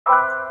So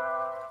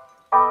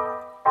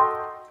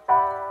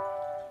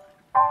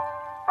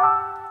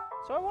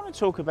I want to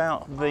talk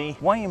about the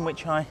way in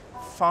which I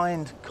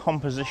find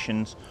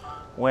compositions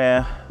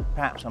where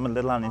perhaps I'm a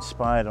little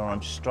uninspired or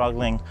I'm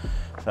struggling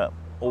for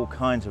all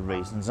kinds of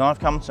reasons. And I've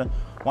come to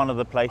one of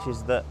the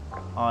places that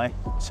I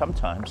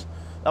sometimes,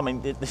 I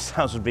mean, this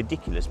sounds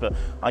ridiculous, but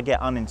I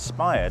get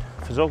uninspired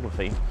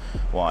photography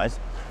wise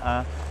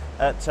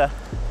at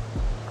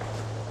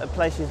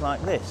places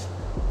like this.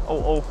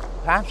 Or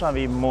perhaps I'll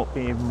be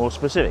more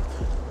specific.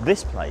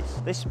 This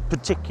place, this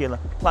particular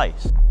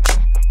place.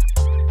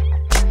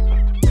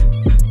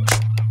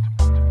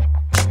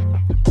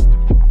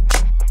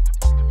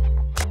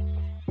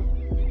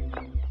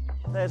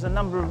 There's a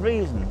number of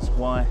reasons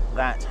why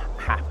that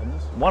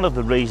happens. One of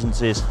the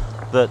reasons is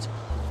that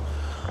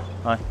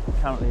I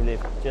currently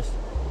live just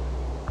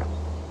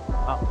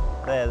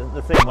up there.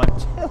 The thing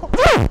won't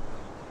tilt.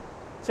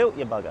 Tilt,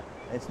 you bugger.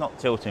 It's not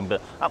tilting,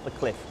 but up the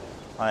cliff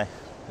I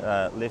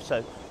live,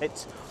 so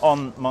it's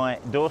on my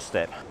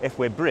doorstep. If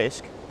we're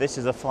brisk, this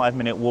is a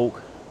 5-minute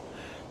walk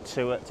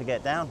to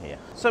get down here.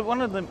 So one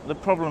of the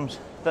problems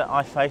that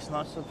I face, and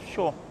I'm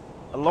sure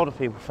a lot of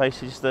people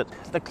face, is that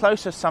the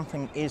closer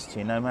something is to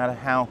you, no matter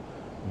how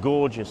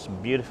gorgeous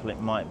and beautiful it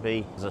might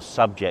be as a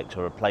subject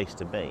or a place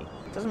to be,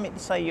 it doesn't mean to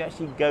say you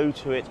actually go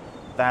to it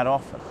that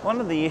often. One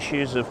of the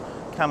issues of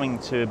coming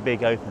to a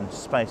big open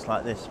space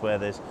like this, where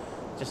there's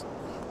just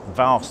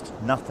vast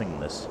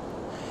nothingness,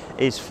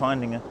 is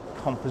finding a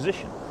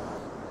composition.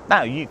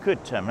 Now you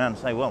could turn around and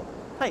say, well,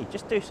 hey,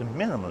 just do some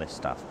minimalist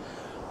stuff.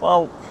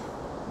 Well,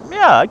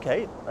 yeah,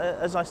 okay,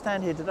 as I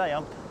stand here today,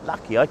 I'm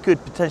lucky I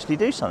could potentially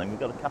do something. We've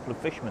got a couple of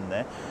fishermen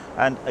there,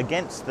 and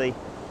against the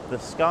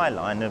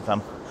skyline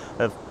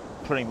of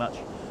pretty much,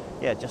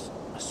 yeah, just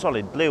a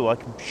solid blue,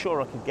 I'm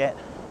sure I could get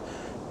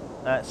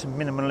some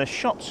minimalist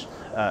shots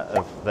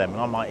of them, and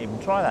I might even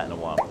try that in a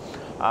while.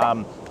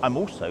 I'm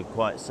also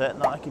quite certain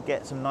that I could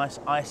get some nice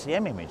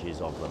ICM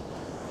images of them.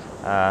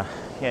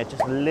 Yeah,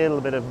 just a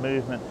little bit of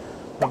movement,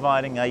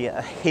 providing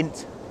a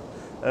hint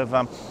of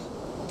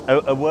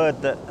a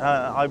word that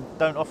I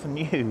don't often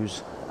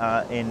use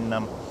in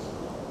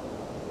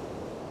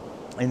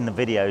the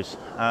videos,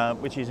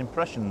 which is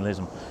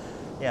impressionism.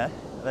 Yeah,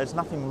 there's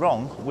nothing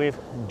wrong with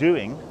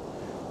doing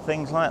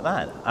things like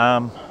that.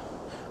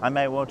 I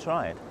may well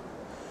try it.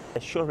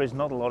 There sure is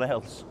not a lot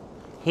else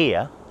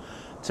here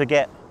to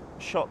get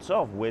shots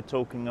of. We're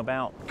talking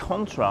about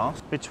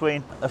contrast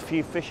between a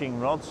few fishing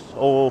rods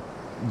or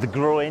the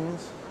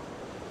groins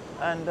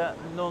and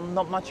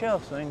not much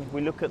else. I mean, if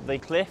we look at the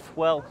cliff,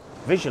 well,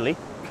 visually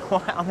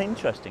quite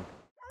uninteresting.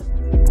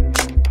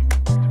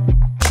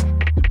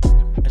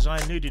 As I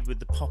alluded with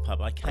the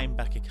pop-up, I came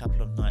back a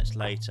couple of nights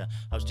later.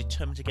 I was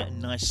determined to get a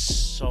nice,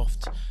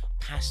 soft,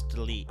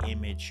 pastel-y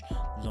image,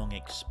 long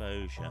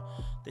exposure.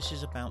 This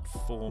is about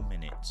 4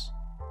 minutes.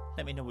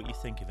 Let me know what you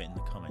think of it in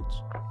the comments.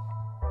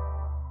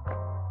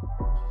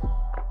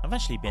 I've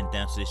actually been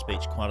down to this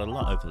beach quite a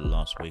lot over the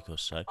last week or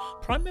so,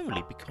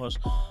 primarily because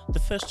the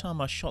first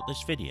time I shot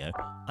this video,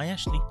 I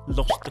actually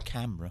lost the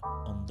camera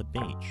on the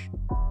beach.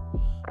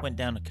 Went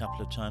down a couple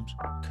of times,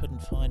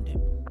 couldn't find it.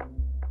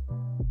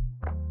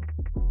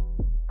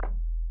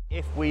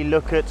 If we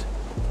look at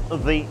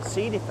the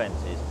sea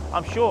defences,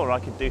 I'm sure I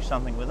could do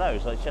something with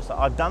those. It's just that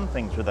I've done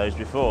things with those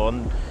before,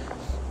 and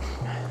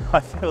I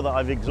feel that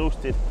I've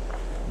exhausted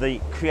the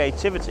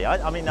creativity.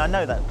 I mean, I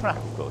know that crap,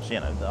 of course, you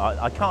know,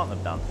 I can't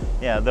have done.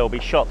 Yeah, there'll be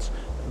shots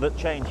that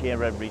change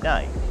here every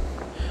day.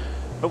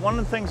 But one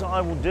of the things that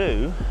I will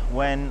do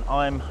when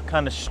I'm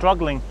kind of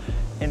struggling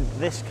in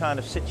this kind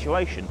of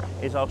situation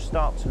is I'll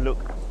start to look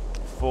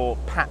for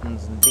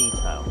patterns and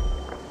detail,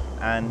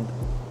 and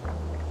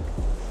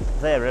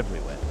they're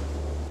everywhere.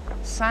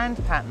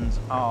 Sand patterns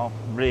are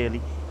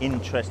really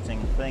interesting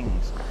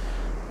things,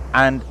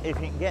 and if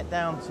you can get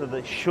down to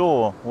the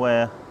shore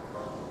where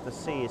the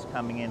sea is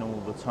coming in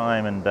all the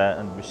time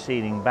and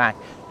receding back,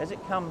 as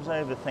it comes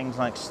over things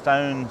like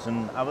stones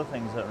and other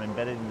things that are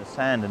embedded in the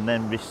sand and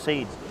then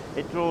recedes,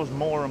 it draws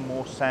more and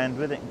more sand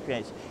with it and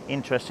creates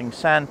interesting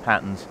sand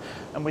patterns.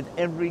 And with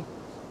every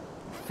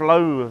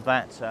flow of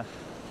that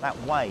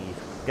wave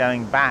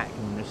going back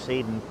and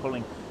receding and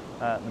pulling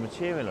the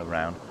material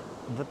around,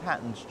 the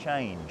patterns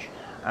change,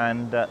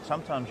 and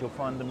sometimes you'll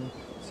find them,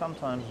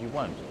 sometimes you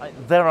won't.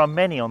 There are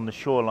many on the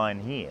shoreline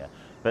here,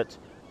 but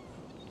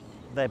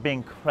they're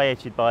being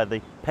created by the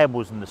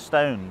pebbles and the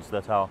stones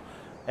that are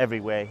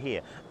everywhere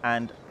here.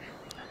 And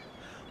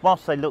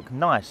whilst they look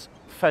nice,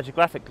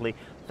 photographically,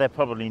 they're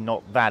probably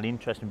not that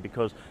interesting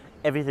because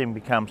everything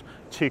becomes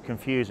too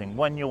confusing.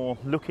 When you're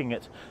looking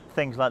at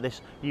things like this,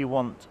 you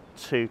want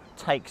to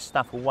take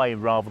stuff away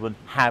rather than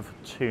have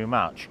too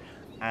much.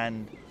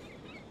 And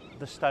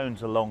the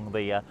stones along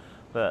the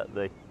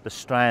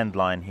strand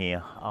line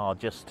here are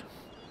just,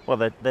 well,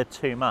 they're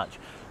too much.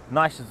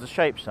 Nice as the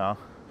shapes are,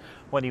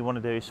 what you want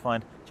to do is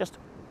find just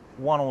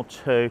one or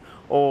two,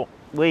 or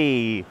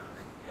gonna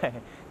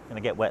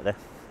get wet there,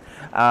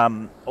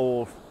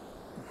 or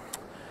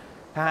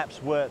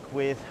perhaps work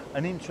with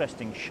an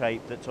interesting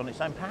shape that's on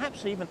its own.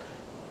 Perhaps even,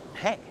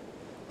 heck,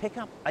 pick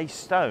up a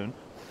stone,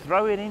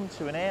 throw it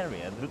into an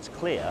area that's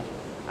clear,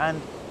 and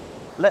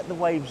let the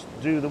waves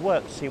do the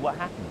work, see what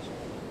happens.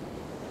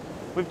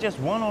 With just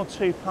 1 or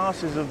 2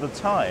 passes of the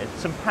tide,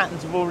 some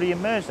patterns have already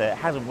emerged there. It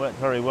hasn't worked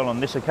very well on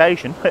this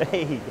occasion.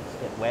 He gets a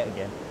bit wet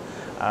again.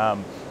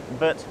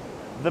 But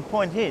the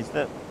point is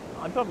that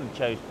I probably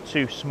chose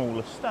too small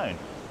a stone.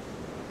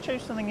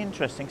 Choose something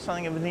interesting,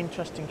 something of an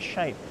interesting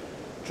shape.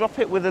 Drop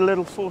it with a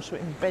little force so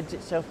it embeds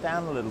itself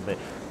down a little bit.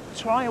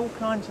 Try all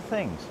kinds of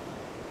things.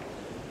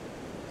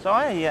 So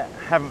I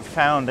haven't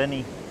found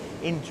any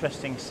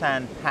interesting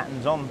sand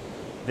patterns on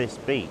this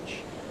beach.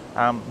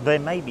 There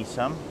may be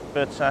some,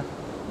 but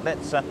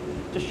let's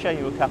just show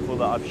you a couple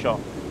that I've shot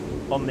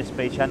on this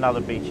beach and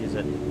other beaches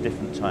at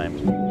different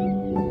times.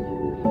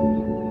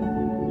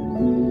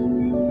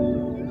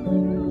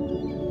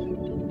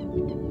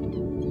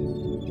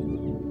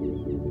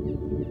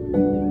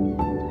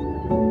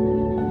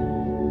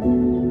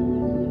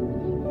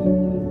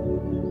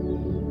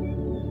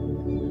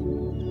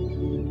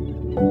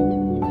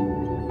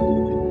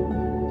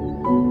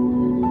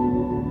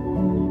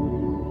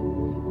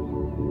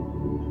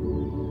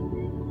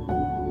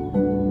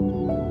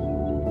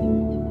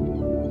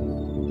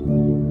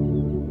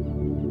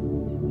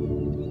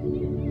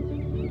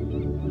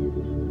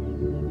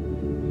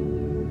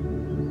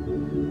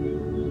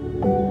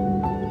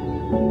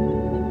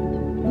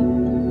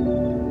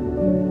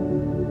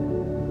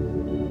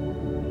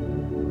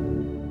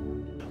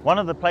 One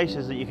of the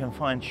places that you can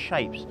find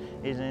shapes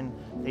is in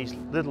these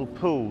little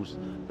pools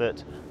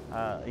that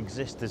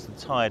exist as the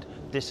tide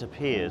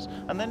disappears.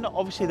 And they're not,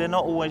 obviously they're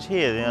not always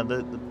here. You know,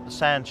 the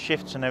sand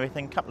shifts and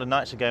everything. A couple of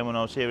nights ago when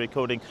I was here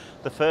recording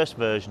the first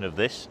version of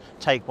this,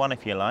 take 1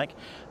 if you like,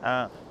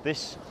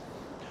 this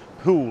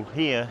pool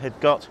here had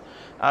got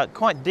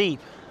quite deep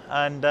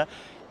and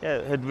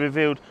had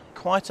revealed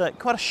quite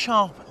a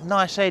sharp,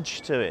 nice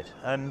edge to it.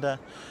 And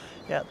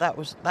yeah, that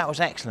was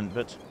excellent.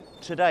 But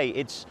today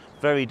it's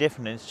very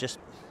different. It's just,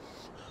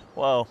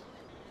 well,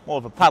 more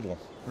of a puddle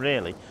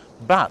really,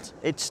 but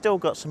it's still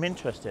got some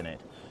interest in it.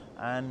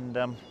 And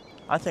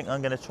I think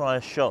I'm going to try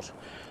a shot.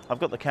 I've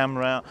got the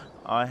camera out,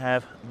 I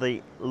have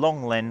the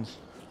long lens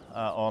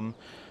on,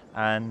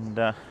 and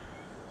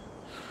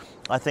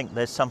I think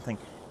there's something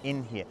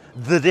in here.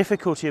 The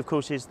difficulty of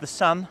course is the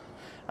sun,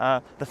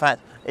 the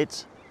fact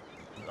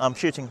I'm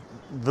shooting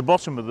the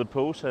bottom of the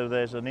pool, so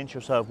there's an inch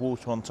or so of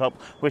water on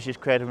top, which is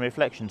creating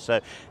reflection, so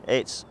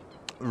it's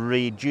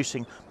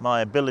reducing my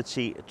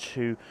ability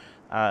to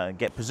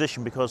get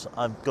position because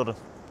I've got to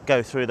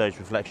go through those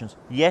reflections.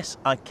 Yes,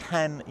 I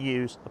can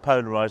use a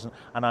polarizer,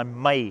 and I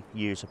may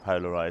use a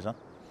polarizer,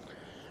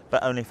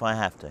 but only if I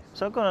have to.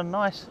 So I've got a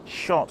nice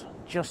shot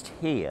just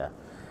here.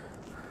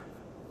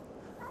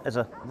 There's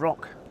a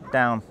rock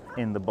down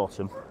in the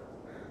bottom.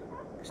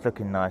 It's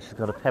looking nice. It's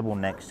got a pebble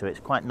next to it.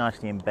 It's quite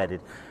nicely embedded,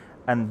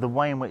 and the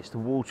way in which the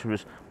water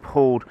has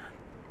poured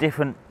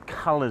different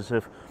colours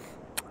of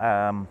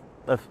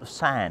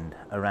sand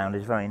around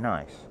is very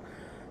nice.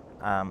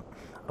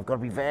 I've got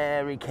to be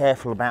very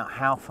careful about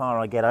how far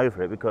I get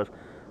over it because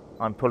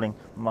I'm pulling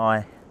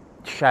my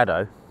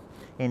shadow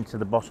into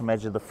the bottom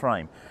edge of the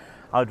frame.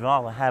 I'd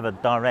rather have a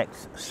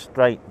direct,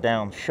 straight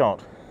down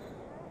shot,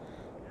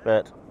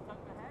 but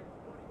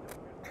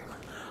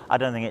I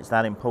don't think it's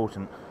that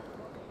important.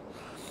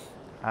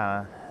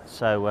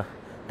 So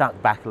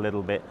duck back a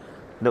little bit,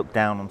 look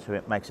down onto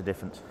it, makes a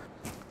difference.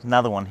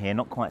 Another one here,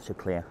 not quite so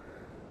clear,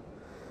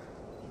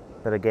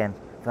 but again,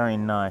 very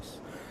nice.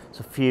 It's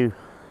a few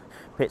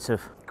bits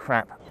of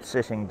crap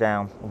sitting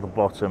down on the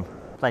bottom.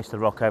 Place the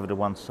rock over to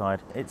one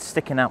side. It's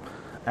sticking up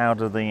out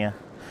of the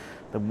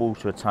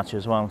water a touch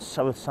as well.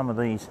 So with some of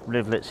these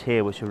rivulets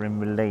here which are in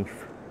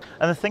relief.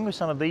 And the thing with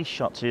some of these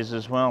shots is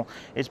as well,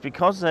 is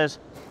because there's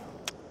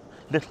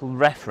little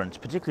reference,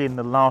 particularly in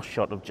the last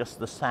shot of just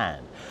the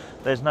sand,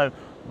 there's no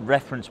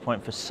reference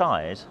point for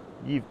size.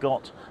 You've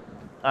got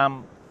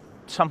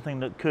something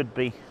that could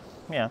be,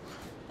 you know,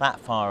 that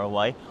far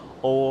away,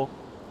 or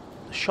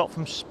shot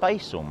from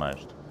space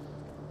almost.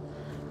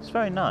 It's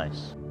very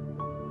nice.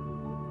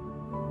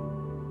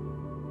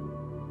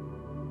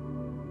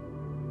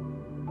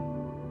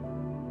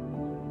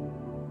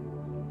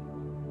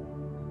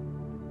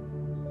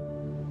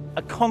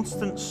 A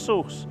constant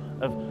source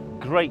of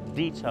great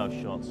detail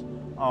shots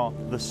are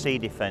the sea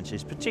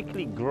defences,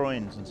 particularly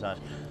groins and such.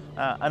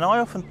 And I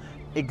often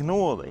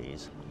ignore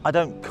these. I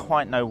don't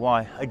quite know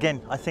why.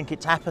 Again, I think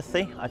it's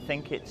apathy. I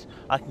think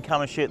I can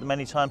come and shoot them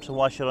any time, so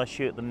why should I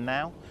shoot them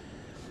now?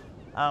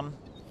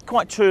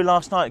 Quite true,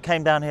 last night, I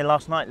came down here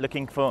last night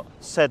looking for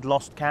said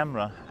lost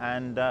camera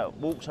and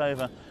walked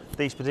over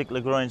these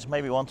particular groins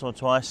maybe once or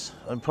twice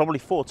and probably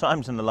 4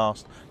 times in the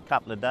last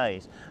couple of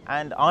days,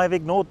 and I've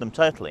ignored them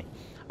totally.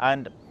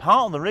 And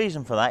part of the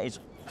reason for that is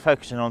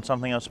focusing on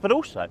something else, but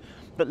also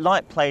that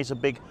light plays a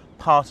big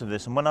part of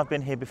this. And when I've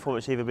been here before,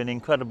 it's either been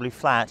incredibly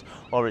flat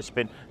or it's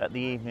been at the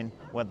evening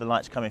where the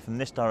light's coming from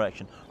this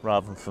direction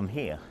rather than from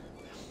here.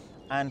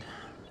 And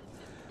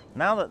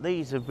Now that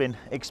these have been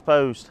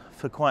exposed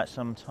for quite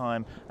some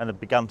time and have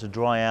begun to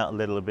dry out a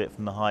little bit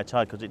from the high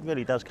tide, because it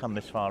really does come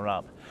this far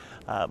up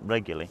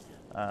regularly,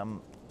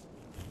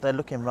 they're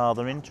looking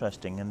rather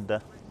interesting,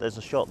 and there's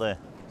a shot there.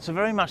 So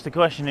very much the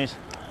question is,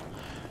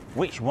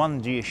 which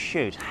one do you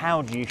shoot?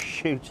 How do you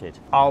shoot it?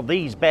 Are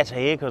these better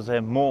here because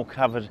they're more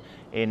covered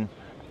in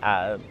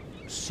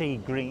sea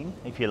green,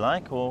 if you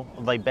like, or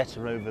are they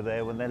better over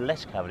there when they're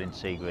less covered in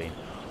sea green?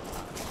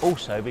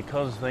 Also,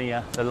 because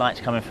the light's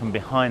coming from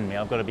behind me,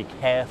 I've got to be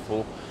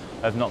careful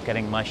of not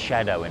getting my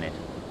shadow in it.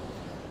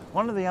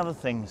 One of the other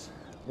things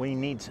we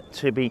need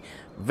to be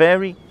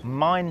very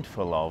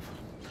mindful of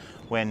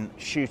when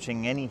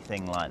shooting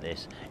anything like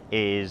this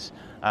is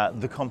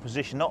the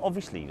composition. Not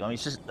obviously, I mean,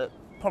 it's just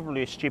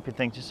probably a stupid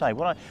thing to say.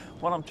 What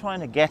I'm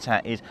trying to get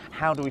at is,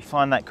 how do we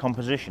find that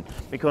composition?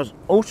 Because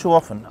all too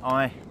often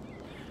I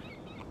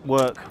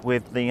work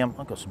with the, I've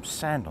got some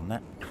sand on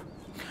that.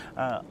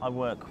 I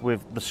work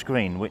with the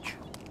screen, which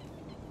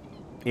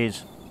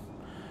is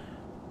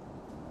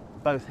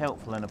both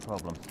helpful and a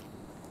problem.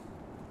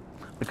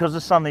 Because the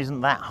sun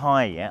isn't that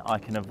high yet, I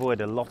can avoid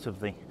a lot of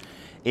the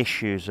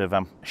issues of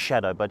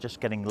shadow by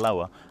just getting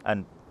lower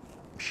and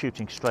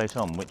shooting straight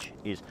on, which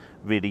is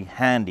really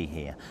handy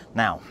here.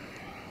 Now,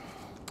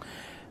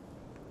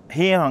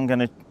 here I'm going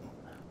to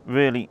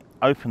really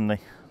open the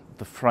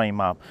frame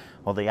up,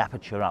 or the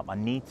aperture up. I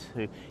need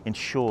to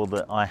ensure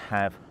that I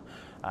have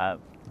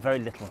very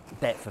little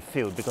depth of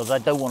field, because I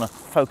don't want to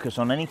focus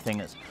on anything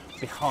that's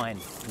behind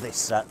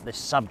this this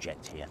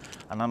subject here.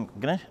 And I'm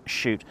going to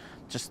shoot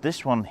just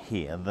this one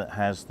here that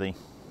has the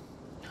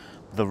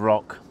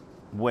rock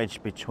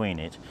wedged between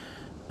it,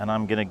 and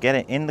I'm going to get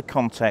it in the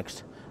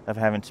context of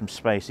having some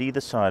space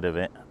either side of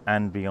it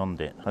and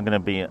beyond it. I'm going to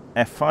be at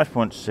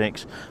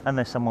f5.6, and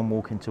there's someone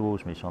walking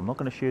towards me, so I'm not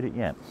going to shoot it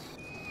yet.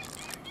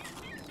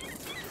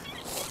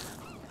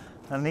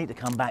 I need to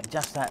come back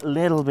just that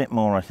little bit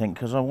more, I think,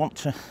 because I want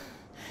to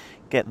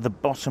get the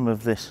bottom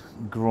of this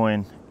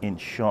groin in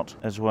shot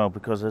as well,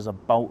 because there's a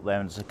bolt there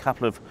and there's a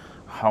couple of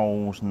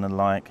holes and the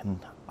like, and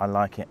I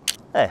like it.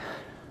 There,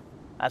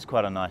 that's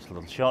quite a nice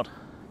little shot.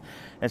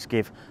 Let's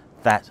give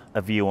that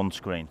a view on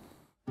screen.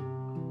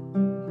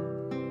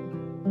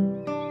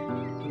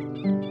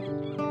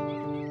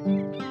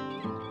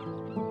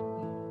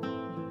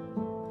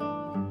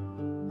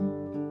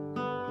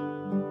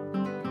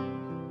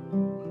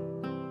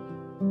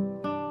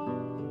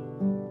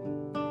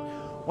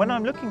 When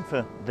I'm looking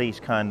for these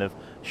kind of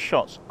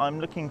shots,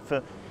 I'm looking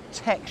for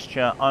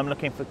texture, I'm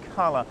looking for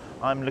colour,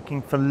 I'm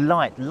looking for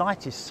light.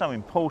 Light is so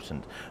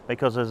important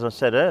because, as I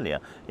said earlier,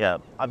 yeah,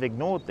 I've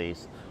ignored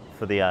these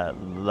for the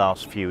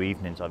last few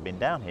evenings I've been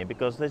down here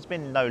because there's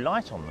been no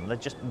light on them. They're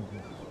just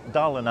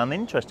dull and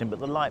uninteresting, but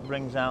the light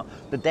brings out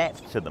the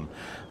depth to them,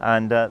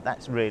 and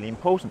that's really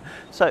important.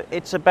 So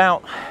it's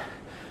about,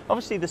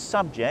 obviously, the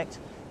subject,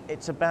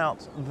 it's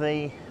about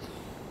the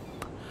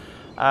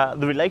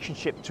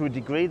relationship to a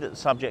degree that the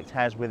subject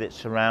has with its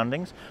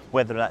surroundings,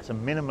 whether that's a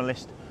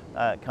minimalist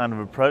kind of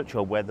approach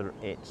or whether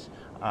it's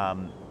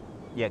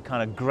yeah,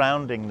 kind of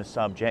grounding the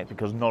subject,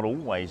 because not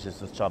always is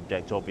the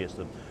subject obvious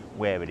of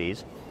where it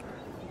is,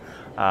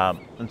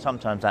 and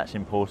sometimes that's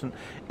important.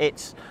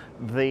 It's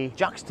the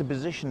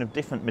juxtaposition of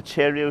different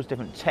materials,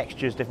 different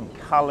textures, different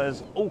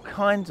colours, all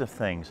kinds of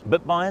things.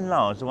 But by and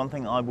large, the one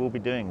thing I will be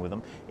doing with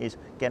them is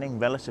getting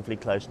relatively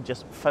close and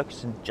just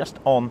focusing just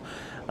on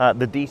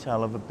the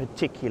detail of a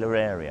particular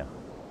area.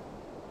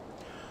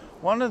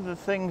 One of the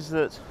things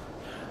that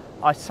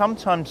I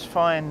sometimes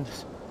find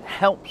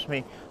helps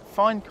me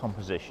find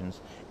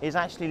compositions is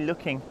actually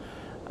looking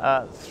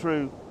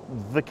through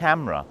the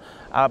camera,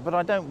 but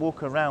I don't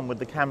walk around with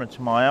the camera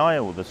to my eye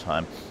all the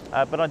time,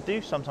 but I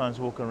do sometimes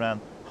walk around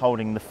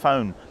holding the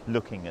phone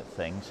looking at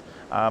things,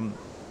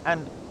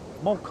 and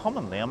more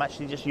commonly I'm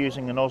actually just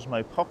using an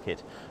OSMO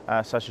pocket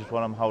such as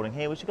what I'm holding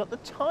here, which has got the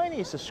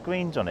tiniest of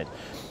screens on it.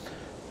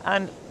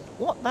 And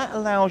what that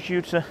allows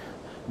you to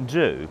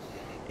do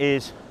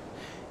is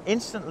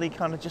instantly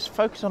kind of just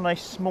focus on a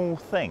small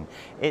thing.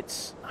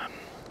 It's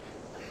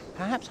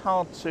perhaps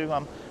hard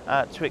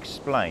to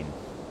explain.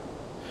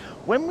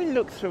 When we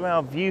look through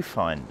our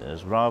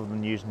viewfinders rather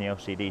than using the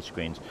LCD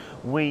screens,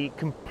 we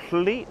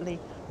completely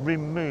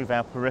remove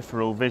our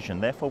peripheral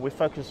vision. Therefore, we're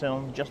focusing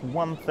on just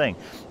one thing,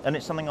 and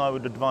it's something I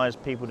would advise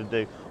people to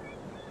do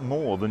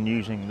more than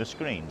using the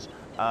screens.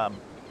 I'm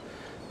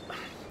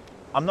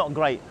not a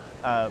great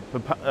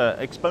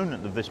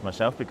exponent of this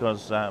myself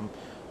because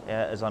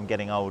as I'm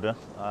getting older,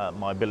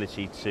 my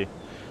ability to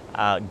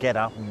get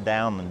up and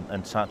down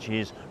and such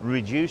is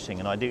reducing,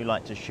 and I do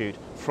like to shoot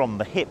from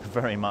the hip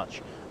very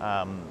much,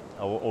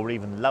 or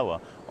even lower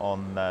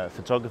on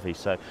photography,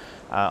 so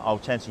I'll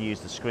tend to use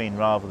the screen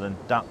rather than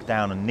duck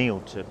down and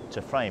kneel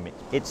to frame it.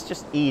 It's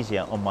just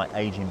easier on my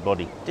aging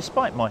body,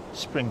 despite my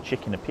spring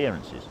chicken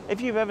appearances.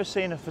 If you've ever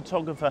seen a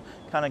photographer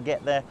kind of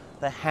get their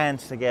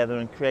hands together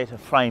and create a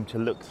frame to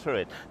look through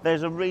it,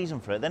 there's a reason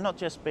for it. They're not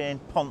just being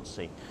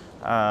poncy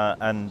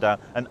and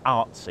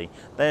artsy.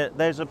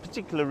 There's a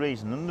particular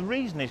reason, and the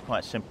reason is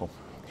quite simple.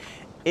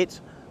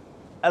 It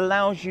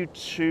allows you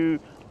to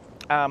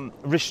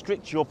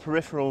restrict your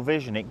peripheral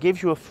vision. It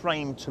gives you a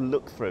frame to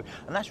look through,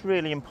 and that's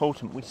really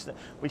important.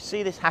 We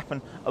see this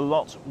happen a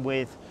lot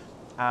with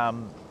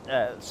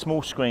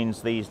small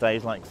screens these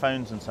days, like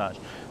phones and such.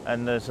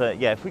 And there's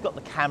if we got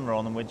the camera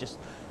on and we're just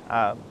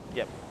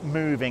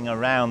moving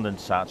around and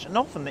such, and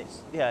often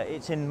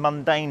it's in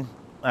mundane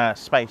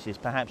spaces.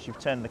 Perhaps you've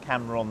turned the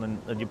camera on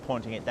and you're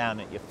pointing it down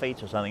at your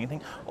feet or something. You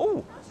think,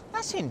 oh,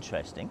 that's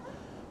interesting.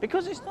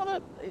 Because it's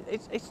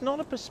not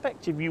a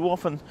perspective you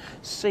often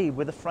see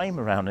with a frame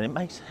around, and it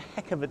makes a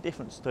heck of a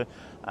difference to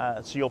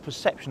your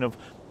perception of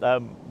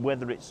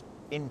whether it's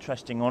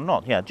interesting or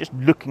not. Yeah, just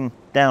looking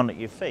down at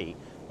your feet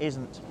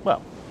isn't,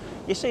 well,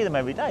 you see them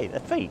every day,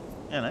 they're feet,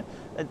 you know.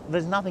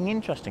 There's nothing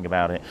interesting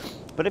about it.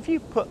 But if you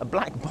put a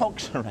black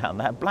box around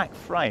that black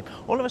frame,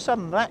 all of a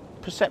sudden that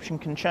perception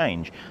can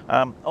change.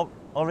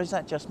 Or is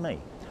that just me?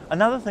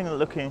 Another thing that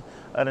looking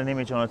at an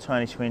image on a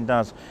tiny screen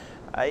does,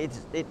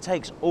 it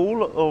takes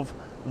all of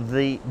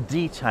the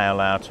detail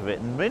out of it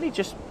and really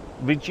just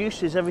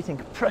reduces everything,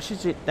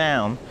 compresses it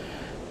down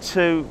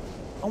to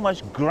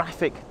almost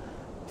graphic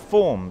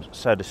forms,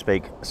 so to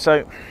speak.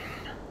 So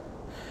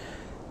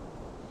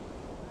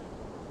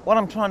what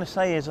I'm trying to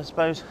say is, I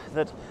suppose,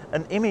 that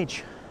an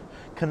image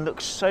can look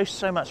so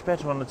much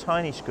better on a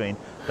tiny screen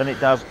than it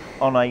does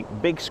on a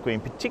big screen,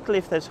 particularly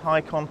if there's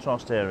high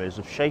contrast areas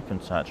of shape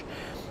and such,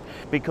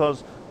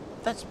 because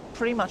that's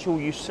pretty much all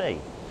you see.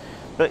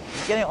 But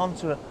you get it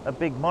onto a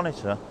big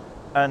monitor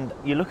and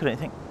you look at it and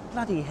think,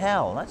 bloody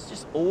hell, that's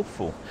just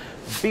awful.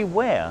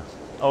 Beware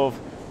of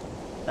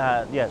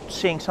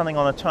seeing something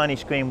on a tiny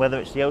screen, whether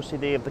it's the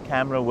LCD of the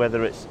camera,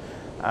 whether it's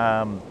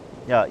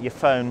your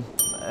phone,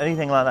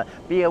 anything like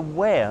that. Be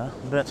aware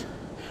that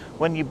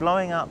when you're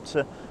blowing up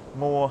to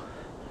more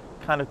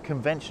kind of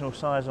conventional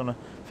size on a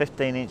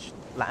 15-inch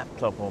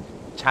laptop or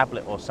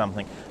tablet or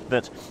something,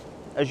 that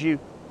as you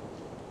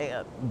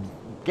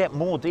get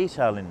more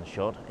detail in the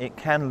shot, it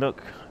can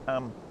look,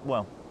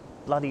 well,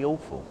 bloody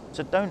awful.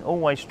 So don't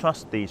always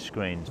trust these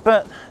screens,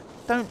 but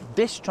don't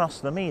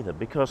distrust them either,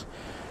 because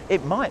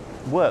it might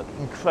work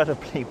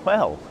incredibly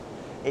well.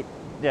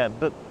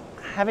 But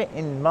have it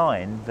in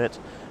mind that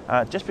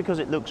just because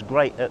it looks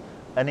great at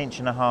 1.5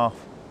 inches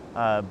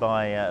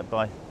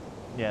by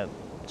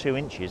 2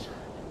 inches,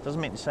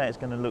 doesn't mean to say it's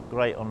going to look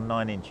great on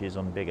 9 inches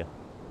on bigger.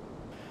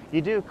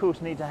 You do, of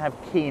course, need to have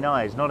keen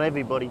eyes. Not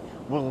everybody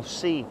will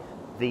see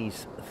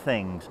these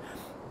things,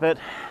 but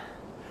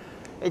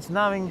it's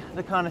knowing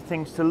the kind of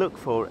things to look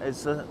for.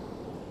 It's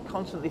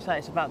constantly say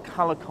it's about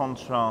color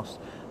contrast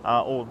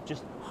or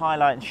just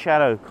highlight and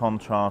shadow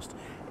contrast.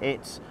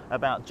 It's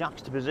about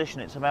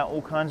juxtaposition. It's about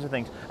all kinds of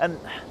things. And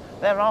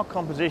there are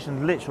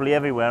compositions literally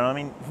everywhere. I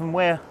mean, from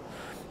where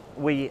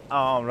we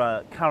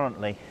are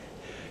currently,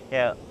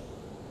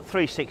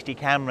 360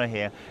 camera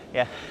here,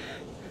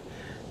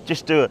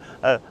 just do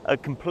a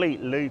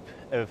complete loop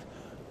of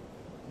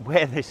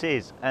where this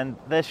is, and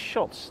there's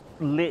shots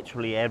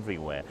literally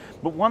everywhere.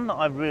 But one that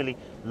I really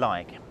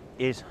like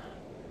is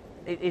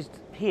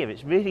here.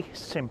 It's really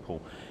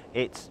simple.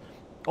 It's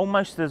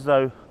almost as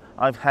though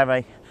I have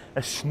a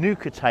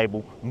snooker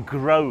table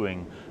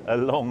growing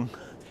along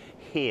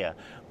here,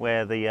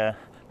 where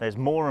there's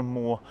more and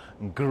more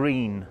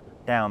green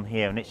down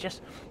here, and it's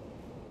just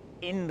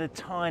in the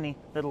tiny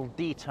little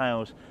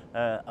details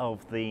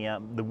of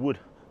the wood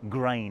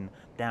grain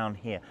down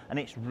here, and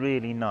it's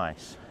really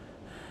nice.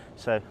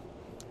 So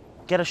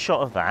get a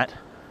shot of that,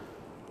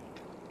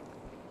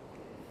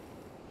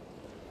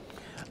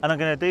 and I'm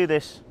going to do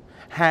this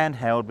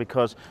handheld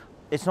because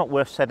it's not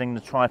worth setting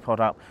the tripod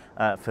up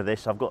for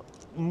this. I've got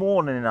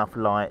more than enough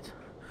light,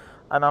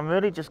 and I'm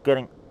really just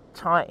getting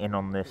tight in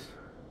on this,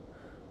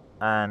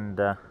 and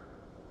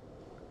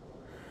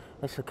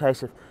it's a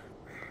case of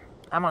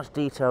how much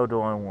detail do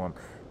I want?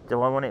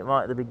 Do I want it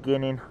right at the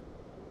beginning?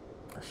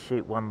 Let's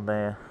shoot one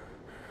there,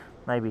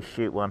 maybe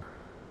shoot one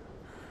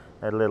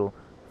a little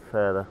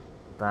further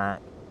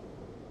back.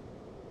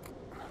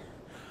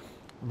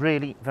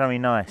 Really very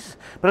nice.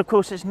 But of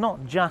course it's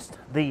not just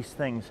these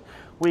things.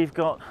 We've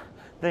got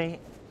the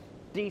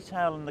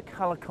detail and the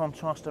color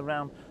contrast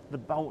around the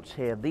bolts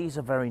here. These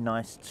are very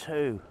nice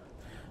too,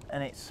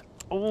 and it's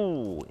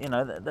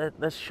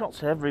there's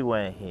shots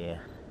everywhere here.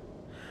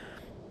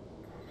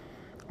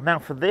 Now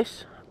for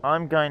this,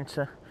 I'm going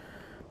to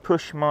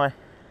push my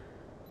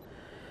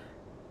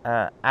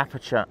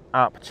aperture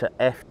up to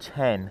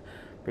f10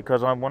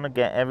 because I want to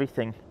get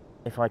everything,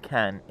 if I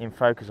can, in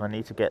focus. I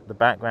need to get the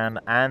background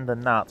and the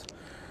nut,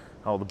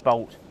 or the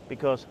bolt,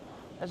 because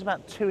there's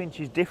about 2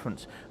 inches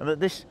difference, and at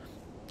this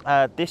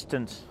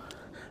distance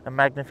and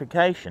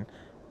magnification,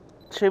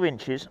 2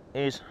 inches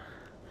is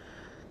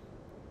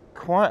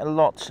quite a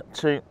lot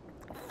to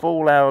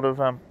fall out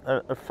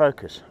of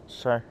focus.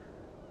 So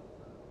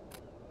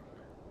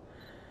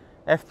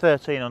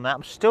f13 on that.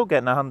 I'm still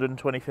getting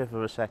 125th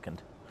of a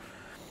second,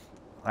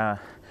 and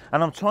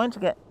I'm trying to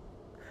get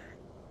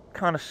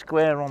kind of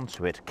square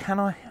onto it. Can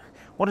I?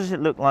 What does it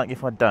look like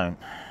if I don't?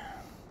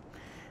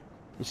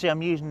 You see,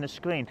 I'm using the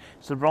screen.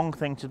 It's the wrong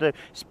thing to do,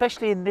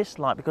 especially in this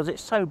light because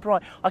it's so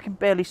bright. I can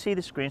barely see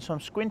the screen, so I'm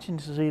squinting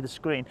to see the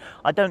screen.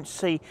 I don't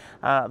see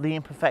the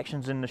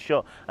imperfections in the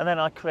shot, and then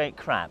I create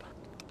crap.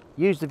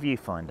 Use the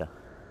viewfinder,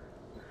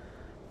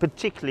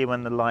 particularly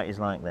when the light is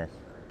like this.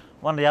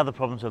 One of the other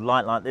problems with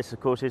light like this, of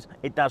course, is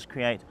it does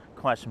create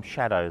quite some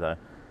shadow though.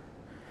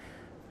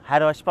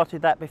 Had I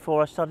spotted that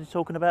before I started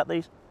talking about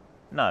these?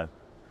 No.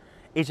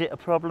 Is it a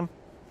problem?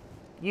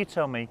 You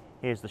tell me.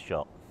 Here's the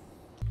shot.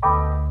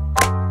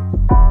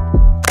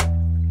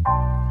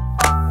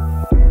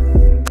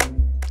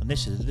 And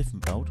this is a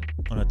different bolt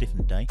on a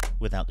different day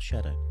without the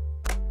shadow.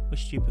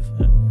 Which do you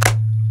prefer?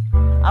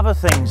 Other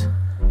things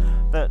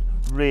that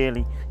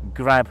really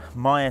grab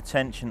my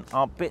attention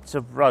are bits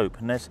of rope,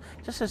 and there's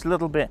just this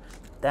little bit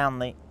down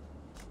the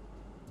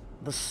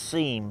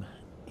seam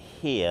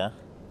here,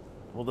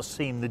 or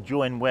the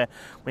join where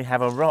we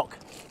have a rock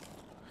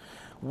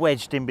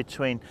wedged in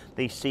between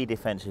these sea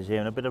defences here,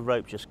 and a bit of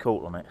rope just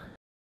caught on it.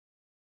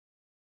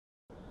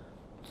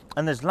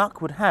 And as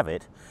luck would have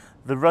it,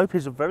 the rope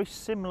is a very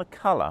similar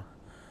colour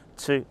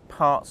to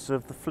parts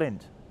of the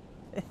flint.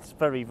 It's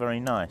very,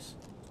 very nice.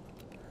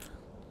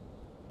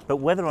 But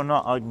whether or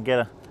not I can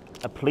get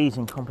a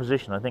pleasing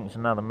composition, I think it's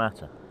another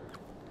matter.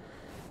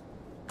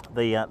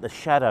 The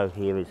shadow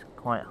here is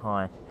quite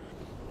high.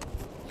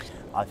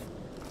 I've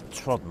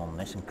trodden on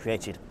this and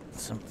created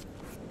some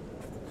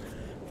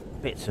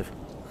bits of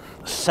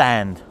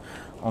sand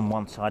on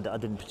one side that I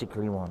didn't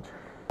particularly want.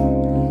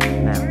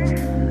 Now,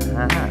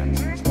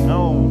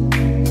 oh,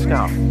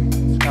 scarf.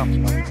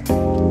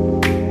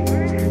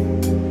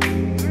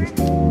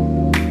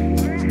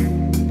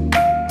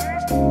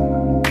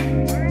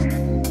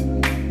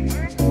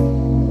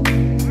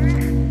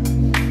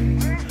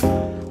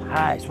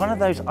 It's one of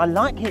those I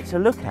like it to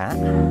look at.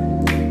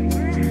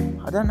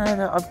 I don't know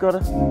that I've got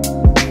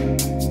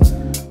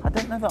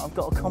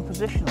a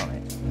composition on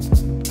it.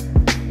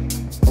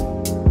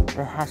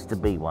 There has to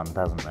be one,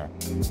 doesn't there?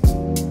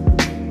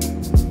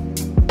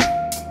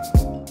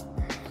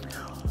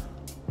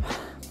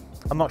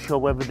 I'm not sure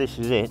whether this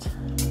is it,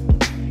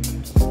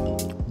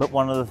 but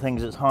one of the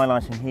things that's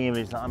highlighting here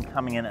is that I'm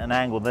coming in at an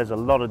angle. There's a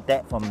lot of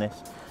depth on this,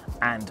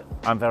 and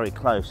I'm very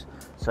close,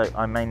 so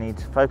I may need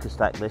to focus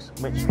stack this,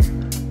 which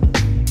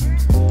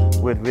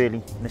would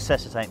really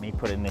necessitate me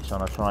putting this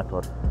on a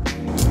tripod.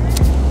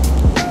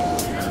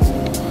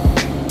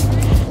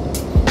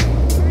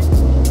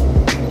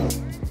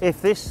 If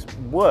this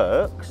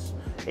works,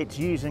 it's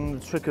using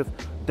the trick of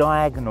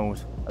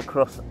diagonals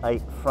across a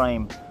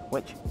frame,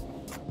 which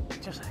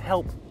just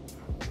help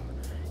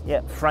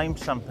frame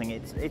something.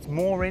 It's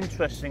more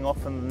interesting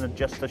often than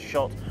just a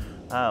shot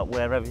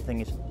where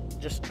everything is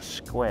just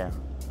square.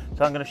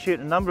 So I'm going to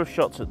shoot a number of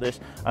shots at this,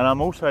 and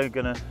I'm also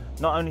going to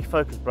not only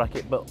focus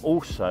bracket, but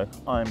also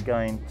I'm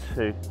going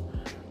to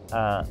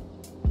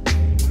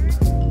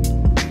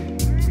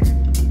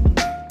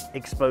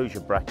exposure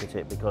bracket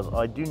it, because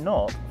I do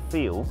not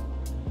feel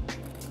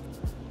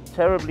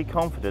terribly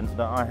confident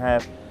that I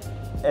have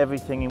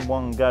everything in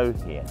one go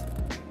here.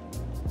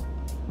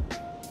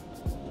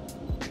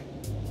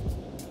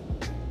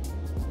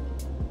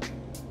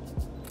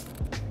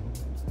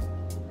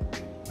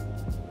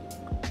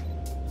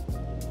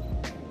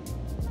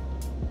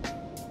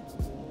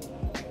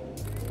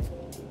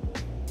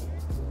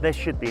 There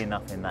should be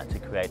enough in that to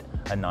create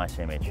a nice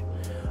image.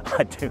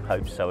 I do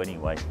hope so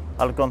anyway.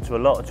 I'll have gone to a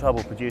lot of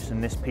trouble producing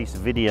this piece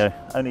of video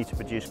only to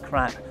produce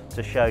crap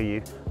to show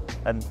you,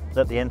 and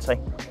at the end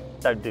say,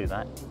 don't do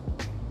that.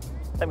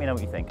 Let me know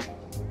what you think.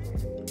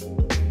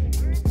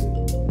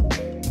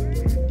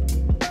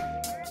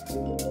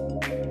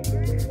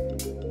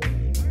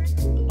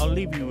 I'll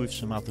leave you with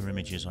some other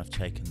images I've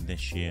taken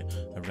this year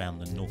around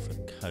the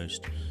Norfolk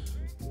coast.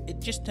 It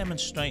just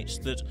demonstrates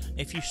that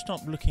if you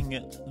stop looking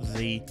at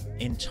the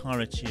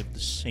entirety of the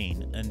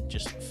scene and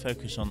just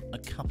focus on a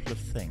couple of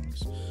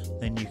things,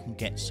 then you can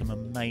get some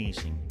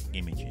amazing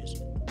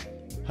images.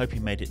 Hope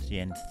you made it to the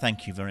end.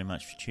 Thank you very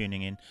much for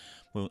tuning in.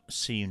 We'll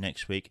see you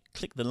next week.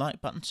 Click the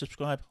like button,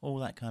 subscribe, all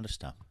that kind of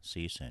stuff.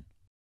 See you soon.